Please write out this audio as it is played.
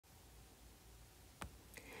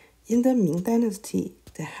In the Ming dynasty,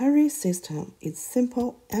 the harem system is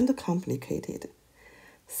simple and complicated.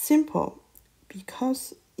 Simple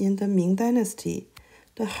because in the Ming dynasty,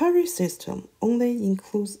 the harem system only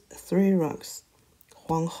includes three ranks: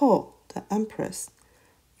 皇后, the empress,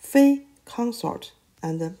 妃, consort,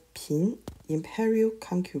 and 嫔, imperial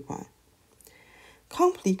concubine.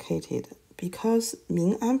 Complicated because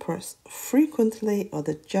Ming emperors frequently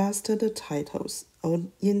adjusted the titles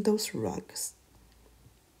in those ranks.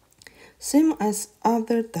 Same as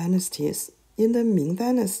other dynasties, in the Ming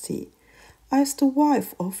dynasty, as the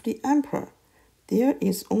wife of the emperor, there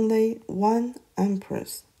is only one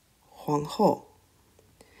empress, 皇后.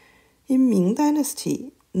 In Ming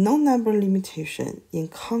dynasty, no number limitation in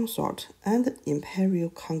consort and imperial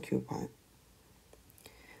concubine.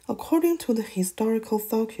 According to the historical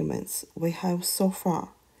documents we have so far,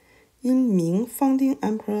 in Ming founding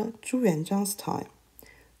Emperor Zhu Yuanzhang's time,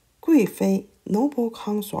 贵妃 noble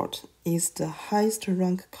consort is the highest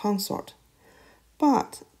rank consort,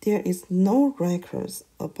 but there is no records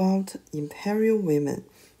about imperial women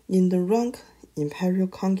in the rank imperial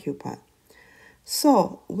concubine.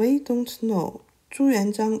 So we don't know Zhu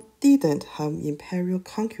Yuanzhang didn't have imperial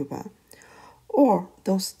concubine, or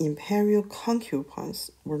those imperial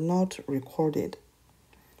concubines were not recorded.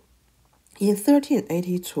 In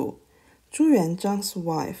 1382, Zhu Yuanzhang's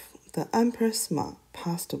wife, the Empress Ma,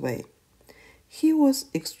 passed away. He was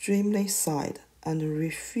extremely sad and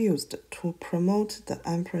refused to promote the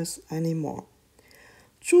empress anymore.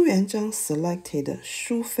 Zhu Yuanzhang selected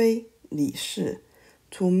Shu Fei Li Shi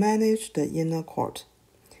to manage the inner court.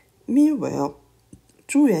 Meanwhile,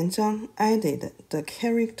 Zhu Yuanzhang added the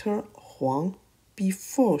character Huang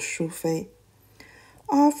before Shu Fei.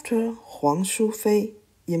 After Huang Shu Fei,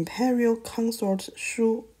 imperial consort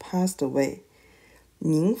Shu passed away.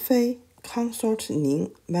 Ning Fei, consort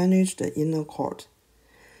Ning, managed the inner court.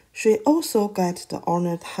 She also got the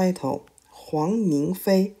honor title Huang Ning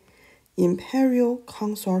Fei, imperial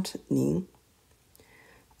consort Ning.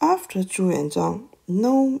 After Zhu Yuanzhang,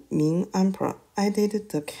 no Ming emperor added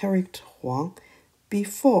the character Huang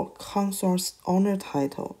before consort's honor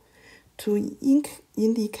title to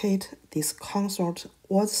indicate this consort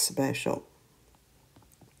was special.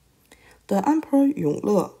 The Emperor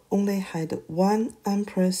Yongle only had one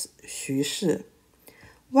Empress Xu Shi.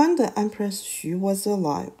 When the Empress Xu was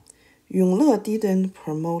alive, Yongle didn't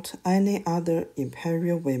promote any other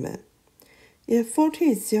imperial women. In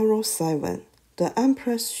 1407, the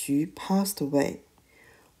Empress Xu passed away.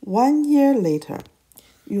 1 year later,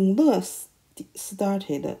 Yongle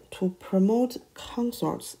started to promote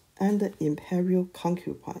consorts and imperial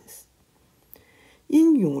concubines.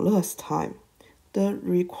 In Yongle's time, the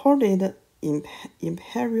recorded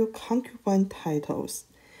imperial concubine titles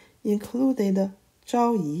included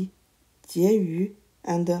Zhao Yi, Jie Yu,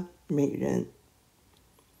 and Mei Ren.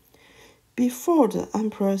 Before the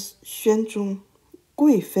Empress Xuanzong,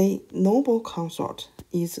 贵妃 noble consort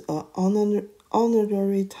is an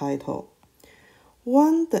honorary title.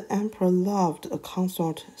 When the emperor loved a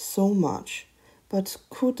consort so much, but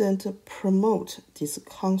couldn't promote this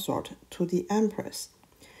consort to the empress,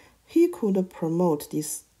 he could promote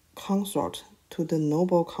this consort to the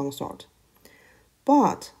noble consort.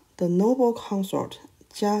 But the noble consort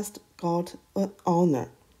just got an honor.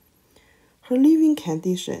 Her living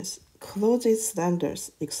conditions, clothes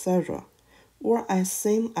standards, etc. were as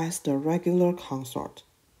same as the regular consort.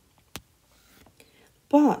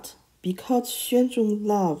 But because Xuanzong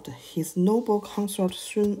loved his noble consort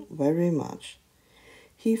Sun very much,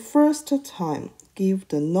 he first time gave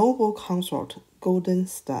the noble consort golden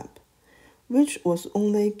stamp, which was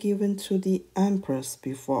only given to the empress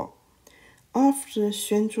before. After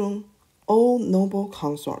Xuanzong, all noble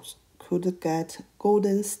consorts could get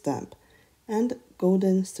golden stamp and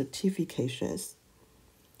golden certifications.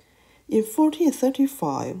 In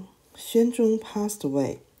 1435, Xuanzong passed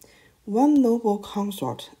away. One noble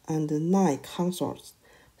consort and 9 consorts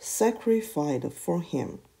sacrificed for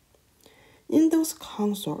him. In those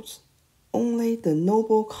consorts, only the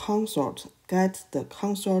noble consort got the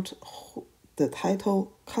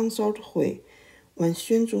title Consort Hui when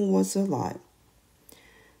Xuanzong was alive.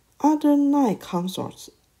 Other 9 consorts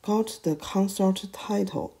got the consort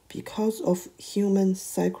title because of human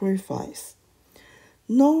sacrifice.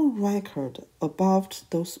 No record about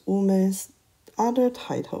those women's other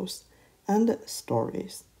titles and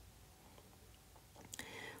stories.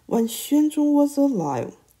 When Xuanzong was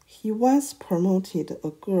alive, he once promoted a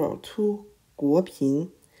girl to Guoping,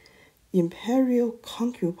 imperial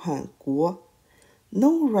concubine Guo.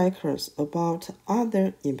 No records about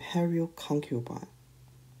other imperial concubine.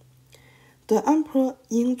 The Emperor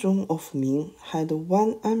Yingzhong of Ming had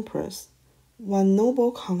 1 empress, 1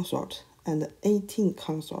 noble consort, and 18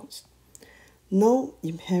 consorts. No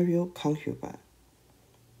imperial concubine.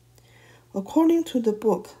 According to the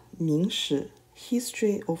book Ming Shi,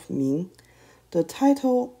 History of Ming, the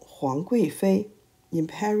title Huang Guifei,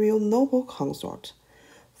 Imperial Noble Consort,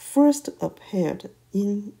 first appeared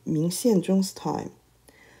in Ming Xianzhong's time.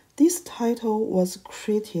 This title was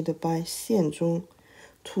created by Xianzhong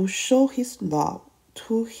to show his love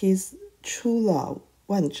to his true love,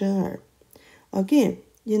 Wan Zhen'er. Again,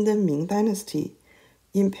 in the Ming dynasty,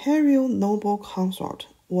 Imperial Noble Consort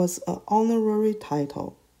was an honorary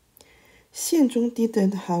title. Xianzhong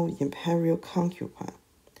didn't have imperial concubine,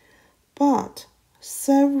 but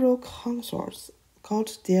several consorts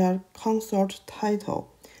got their consort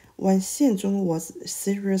title when Xianzhong was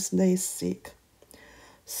seriously sick.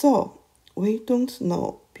 So, we don't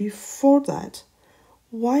know before that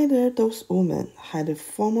whether those women had a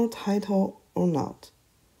formal title or not.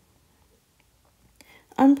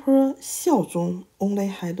 Emperor Xiaozong only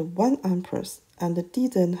had 1 empress and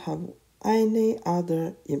didn't have any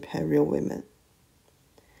other imperial women.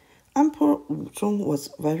 Emperor Wuzhong was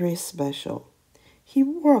very special. He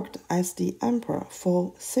worked as the emperor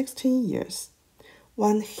for 16 years.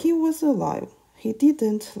 When he was alive, he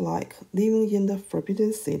didn't like living in the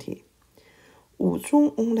Forbidden City.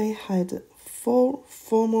 Wuzhong only had 4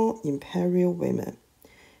 formal imperial women,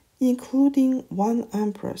 including 1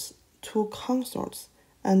 empress, 2 consorts,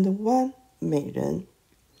 and 1 美人.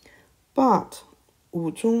 But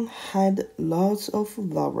Wuzhong had lots of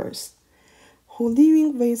lovers who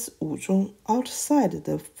living with Wuzhong outside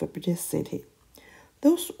the Forbidden City.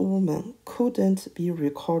 Those women couldn't be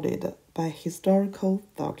recorded by historical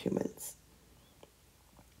documents.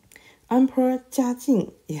 Emperor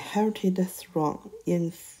Jiajing inherited the throne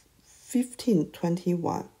in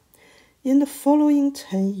 1521. In the following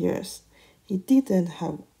 10 years, he didn't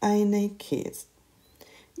have any kids.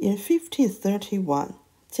 In 1531,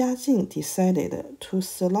 Jiajing decided to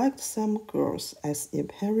select some girls as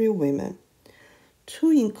imperial women.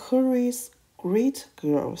 To encourage great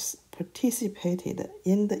girls participated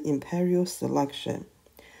in the imperial selection.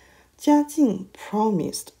 Jiajing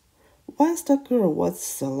promised once the girl was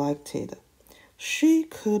selected, she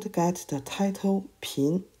could get the title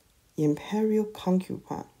Pin, imperial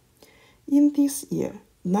concubine. In this year,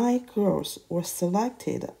 9 girls were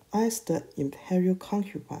selected as the imperial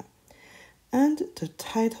concubine, and the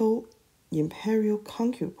title imperial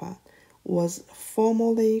concubine was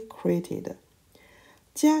formally created.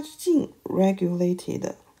 Jiajing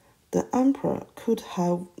regulated the emperor could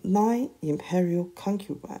have 9 imperial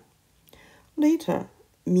concubines. Later,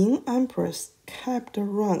 Ming emperors kept the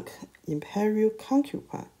rank imperial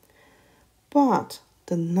concubine, but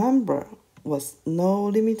the number was no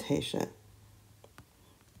limitation.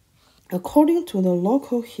 According to the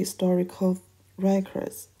local historical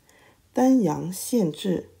records, Danyang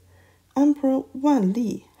Xianzhi, Emperor Wan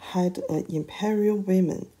Li had an imperial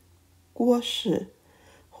woman, Guo Shi,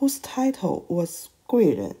 whose title was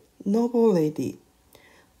Guiren, noble lady.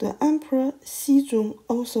 The Emperor Xizong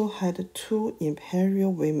also had 2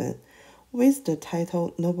 imperial women with the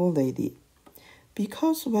title noble lady.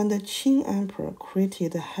 Because when the Qing Emperor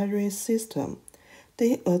created the harem system,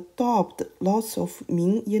 they adopted lots of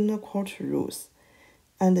Ming inner court rules,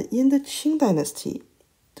 and in the Qing dynasty,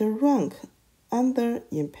 the rank under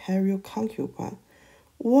imperial concubine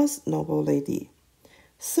was noble lady.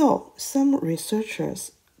 So some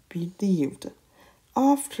researchers believed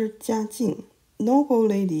after Jiajing, noble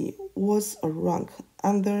lady was a rank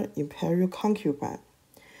under imperial concubine.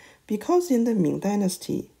 Because in the Ming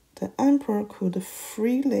dynasty, the emperor could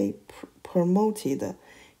freely promote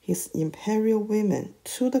his imperial women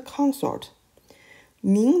to the consort,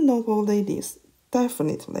 Ming noble ladies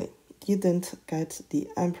definitely didn't get the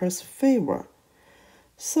emperor's favor.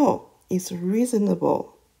 So it's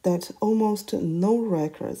reasonable that almost no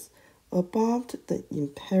records about the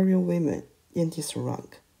imperial women in this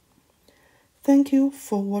rank. Thank you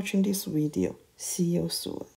for watching this video. See you soon.